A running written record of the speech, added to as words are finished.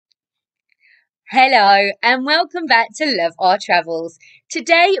Hello and welcome back to Love Our Travels.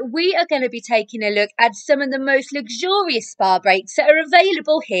 Today we are going to be taking a look at some of the most luxurious spa breaks that are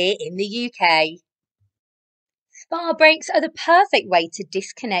available here in the UK. Spa breaks are the perfect way to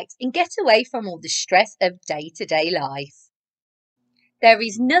disconnect and get away from all the stress of day-to-day life. There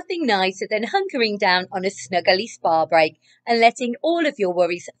is nothing nicer than hunkering down on a snuggly spa break and letting all of your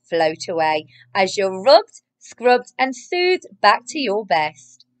worries float away as you're rubbed, scrubbed and soothed back to your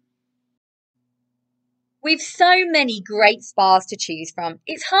best. With so many great spas to choose from,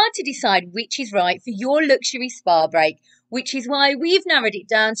 it's hard to decide which is right for your luxury spa break, which is why we've narrowed it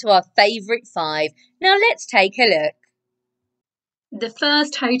down to our favourite 5. Now let's take a look. The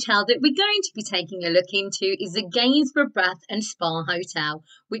first hotel that we're going to be taking a look into is the Gainsborough Bath and Spa Hotel,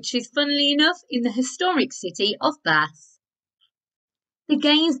 which is funnily enough in the historic city of Bath. The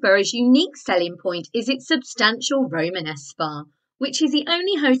Gainsborough's unique selling point is its substantial Romanesque spa, which is the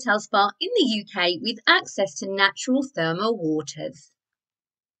only hotel spa in the UK with access to natural thermal waters.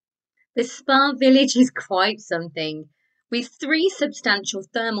 The spa village is quite something, with 3 substantial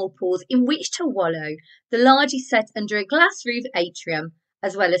thermal pools in which to wallow, the largest set under a glass roof atrium,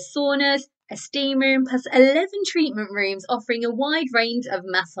 as well as saunas, a steam room, plus 11 treatment rooms offering a wide range of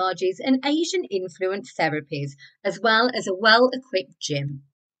massages and Asian-influenced therapies, as well as a well-equipped gym.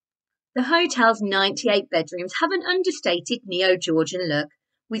 The hotel's 98 bedrooms have an understated neo-Georgian look,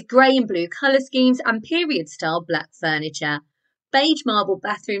 with grey and blue colour schemes and period-style black furniture. Beige marble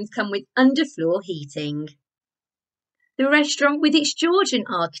bathrooms come with underfloor heating. The restaurant, with its Georgian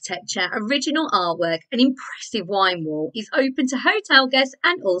architecture, original artwork and impressive wine wall, is open to hotel guests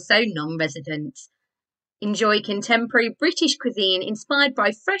and also non-residents. Enjoy contemporary British cuisine inspired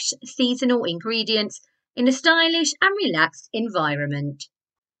by fresh seasonal ingredients in a stylish and relaxed environment.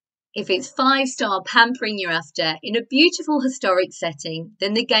 If it's 5-star pampering you're after in a beautiful historic setting,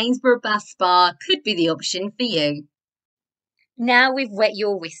 then the Gainsborough Bath Spa could be the option for you. Now we've wet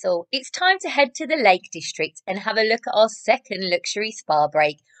your whistle, it's time to head to the Lake District and have a look at our second luxury spa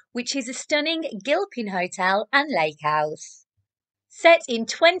break, which is a stunning Gilpin hotel and lake house. Set in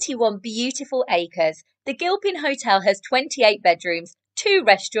 21 beautiful acres, the Gilpin Hotel has 28 bedrooms, 2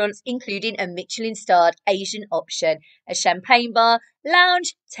 restaurants including a Michelin-starred Asian option, a champagne bar,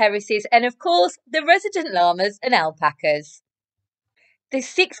 lounge, terraces and of course the resident llamas and alpacas. The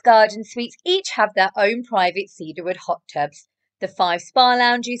 6 garden suites each have their own private cedarwood hot tubs. The 5 spa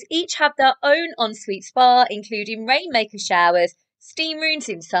lounges each have their own ensuite spa including rainmaker showers, steam rooms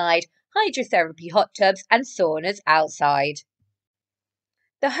inside, hydrotherapy hot tubs and saunas outside.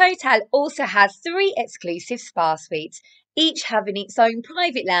 The hotel also has 3 exclusive spa suites, each having its own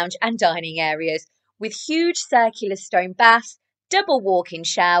private lounge and dining areas, with huge circular stone baths, double walk-in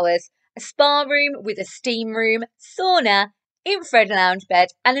showers, a spa room with a steam room, sauna, infrared lounge bed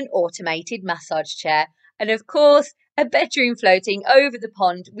and an automated massage chair, and of course, a bedroom floating over the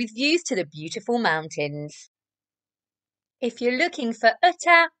pond with views to the beautiful mountains. If you're looking for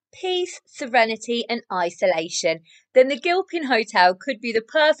utter peace, serenity and isolation, then the Gilpin Hotel could be the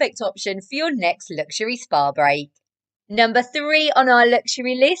perfect option for your next luxury spa break. Number 3 on our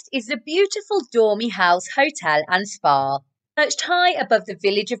luxury list is the beautiful Dormy House Hotel and Spa. Perched high above the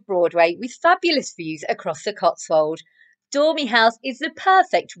village of Broadway with fabulous views across the Cotswolds, Dormy House is the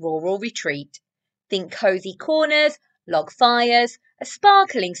perfect rural retreat. Think cosy corners, log fires, a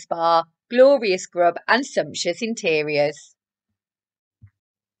sparkling spa, glorious grub and sumptuous interiors.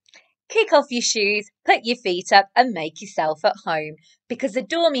 Kick off your shoes, put your feet up and make yourself at home because the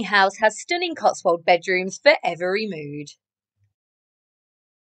Dormy House has stunning Cotswold bedrooms for every mood.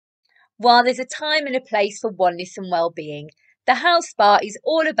 While there's a time and a place for oneness and well-being, the house spa is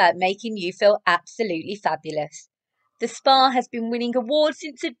all about making you feel absolutely fabulous. The spa has been winning awards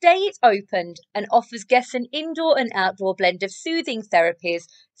since the day it opened and offers guests an indoor and outdoor blend of soothing therapies,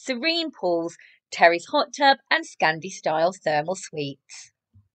 serene pools, terrace hot tub and Scandi-style thermal suites.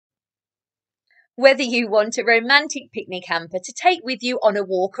 Whether you want a romantic picnic hamper to take with you on a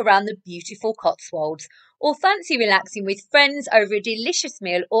walk around the beautiful Cotswolds, or fancy relaxing with friends over a delicious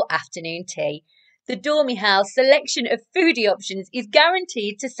meal or afternoon tea, the Dormy House selection of foodie options is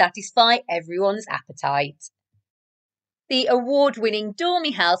guaranteed to satisfy everyone's appetite. The award-winning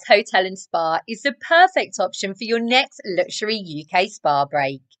Dormy House Hotel and Spa is the perfect option for your next luxury UK spa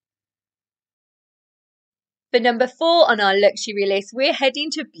break. For number 4 on our luxury list, we're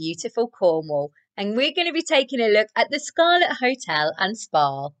heading to beautiful Cornwall and we're going to be taking a look at the Scarlett Hotel and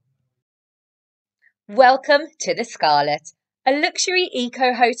Spa. Welcome to the Scarlett, a luxury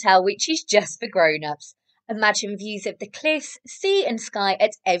eco hotel which is just for grown-ups. Imagine views of the cliffs, sea and sky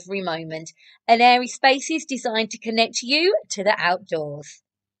at every moment, and airy spaces designed to connect you to the outdoors.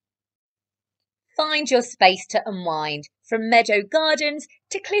 Find your space to unwind, from meadow gardens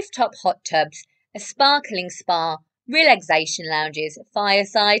to clifftop hot tubs, a sparkling spa, relaxation lounges,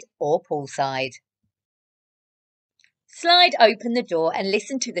 fireside or poolside. Slide open the door and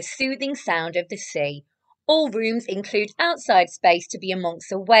listen to the soothing sound of the sea. All rooms include outside space to be amongst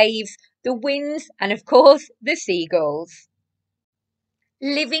the waves, the winds, and of course, the seagulls.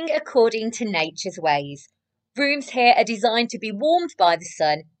 Living according to nature's ways. Rooms here are designed to be warmed by the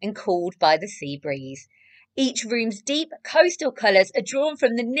sun and cooled by the sea breeze. Each room's deep coastal colours are drawn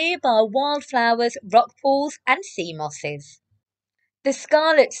from the nearby wildflowers, rock pools, and sea mosses. The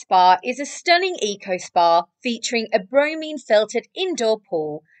Scarlett Spa is a stunning eco spa featuring a bromine filtered indoor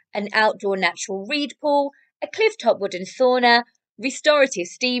pool, an outdoor natural reed pool, a clifftop wooden sauna, restorative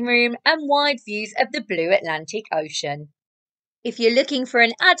steam room, and wide views of the blue Atlantic Ocean. If you're looking for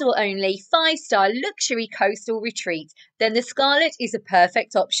an adult-only 5-star luxury coastal retreat, then the Scarlett is a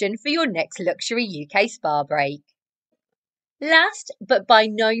perfect option for your next luxury UK spa break. Last, but by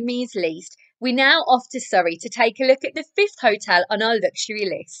no means least, we're now off to Surrey to take a look at the 5th hotel on our luxury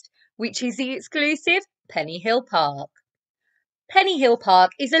list, which is the exclusive Pennyhill Park. Pennyhill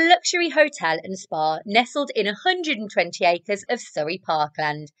Park is a luxury hotel and spa nestled in 120 acres of Surrey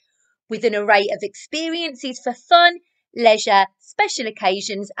parkland, with an array of experiences for fun, leisure, special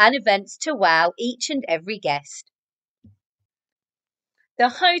occasions and events to wow each and every guest. The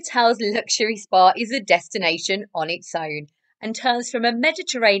hotel's luxury spa is a destination on its own and turns from a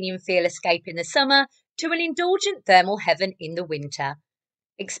Mediterranean feel escape in the summer to an indulgent thermal heaven in the winter.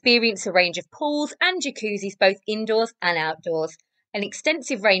 Experience a range of pools and jacuzzis both indoors and outdoors, an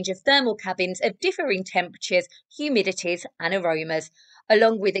extensive range of thermal cabins of differing temperatures, humidities and aromas,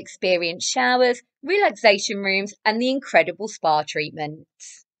 along with experienced showers, relaxation rooms and the incredible spa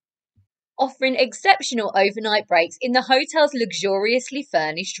treatments. Offering exceptional overnight breaks in the hotel's luxuriously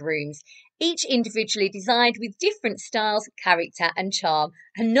furnished rooms, each individually designed with different styles, character and charm,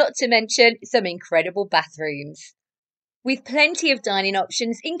 and not to mention some incredible bathrooms. With plenty of dining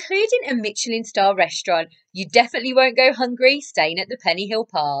options, including a Michelin star restaurant, you definitely won't go hungry staying at the Pennyhill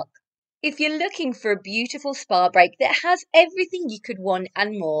Park. If you're looking for a beautiful spa break that has everything you could want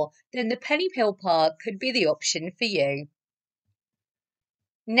and more, then the Pennyhill Park could be the option for you.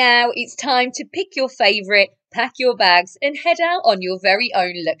 Now it's time to pick your favourite, pack your bags and head out on your very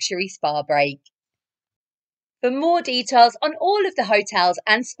own luxury spa break. For more details on all of the hotels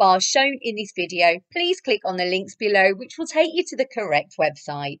and spas shown in this video, please click on the links below which will take you to the correct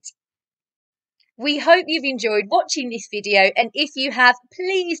website. We hope you've enjoyed watching this video, and if you have,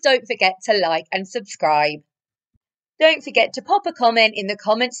 please don't forget to like and subscribe. Don't forget to pop a comment in the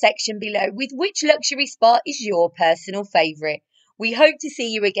comment section below with which luxury spa is your personal favourite. We hope to see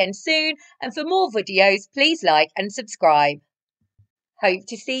you again soon, and for more videos, please like and subscribe. Hope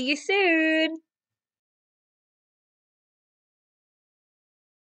to see you soon.